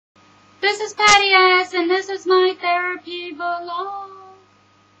This is Patty S, and this is my therapy vlog.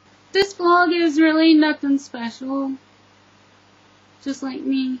 This vlog is really nothing special. Just like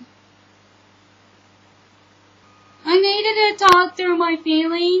me. I needed to talk through my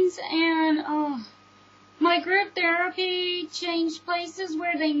feelings, and my group therapy changed places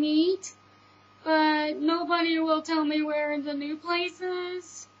where they meet, but nobody will tell me where the new place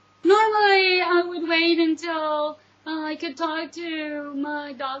is. Normally, I would wait until I could talk to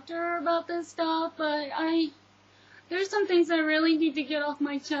my doctor about this stuff, but there's some things I really need to get off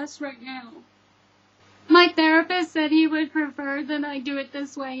my chest right now. My therapist said he would prefer that I do it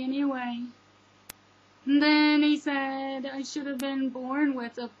this way anyway. And then he said I should have been born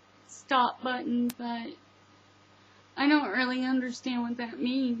with a stop button, but I don't really understand what that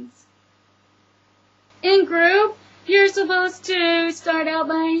means. In group, you're supposed to start out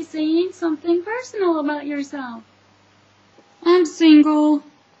by saying something personal about yourself. I'm single.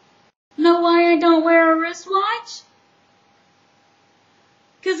 Know why I don't wear a wristwatch?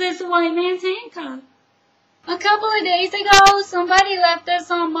 'Cause it's a white man's handcuff. A couple of days ago, somebody left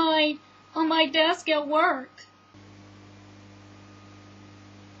this on my desk at work.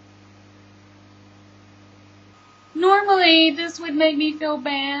 Normally, this would make me feel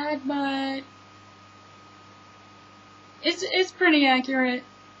bad, but it's pretty accurate.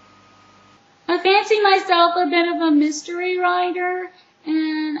 I fancy myself a bit of a mystery writer,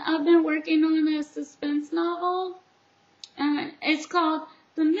 and I've been working on a suspense novel. It's called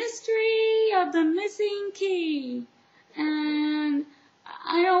The Mystery of the Missing Key. And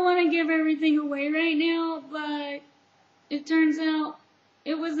I don't want to give everything away right now, but it turns out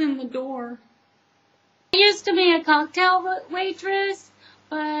it was in the door. I used to be a cocktail waitress,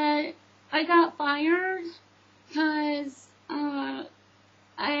 but I got fired because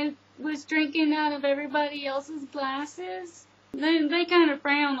I was drinking out of everybody else's glasses. They kind of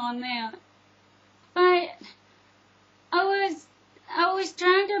frown on that. But I was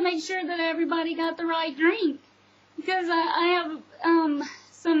trying to make sure that everybody got the right drink, because I have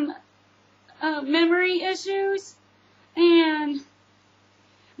some memory issues, and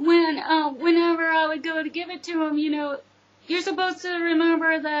whenever I would go to give it to them, you're supposed to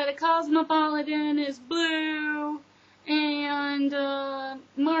remember that a Cosmopolitan is blue, and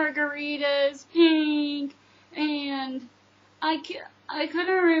margarita is pink, and I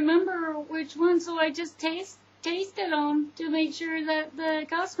couldn't remember which one, so I just tasted them to make sure that the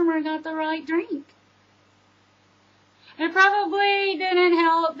customer got the right drink. It probably didn't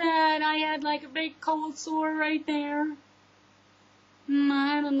help that I had like a big cold sore right there. I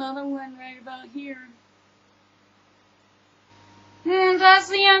had another one right about here. And that's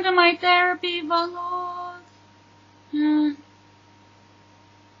the end of my therapy vlog. And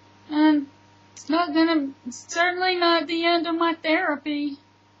it's certainly not the end of my therapy.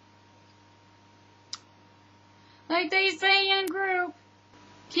 Like they say in group,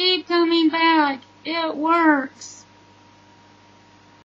 keep coming back. It works.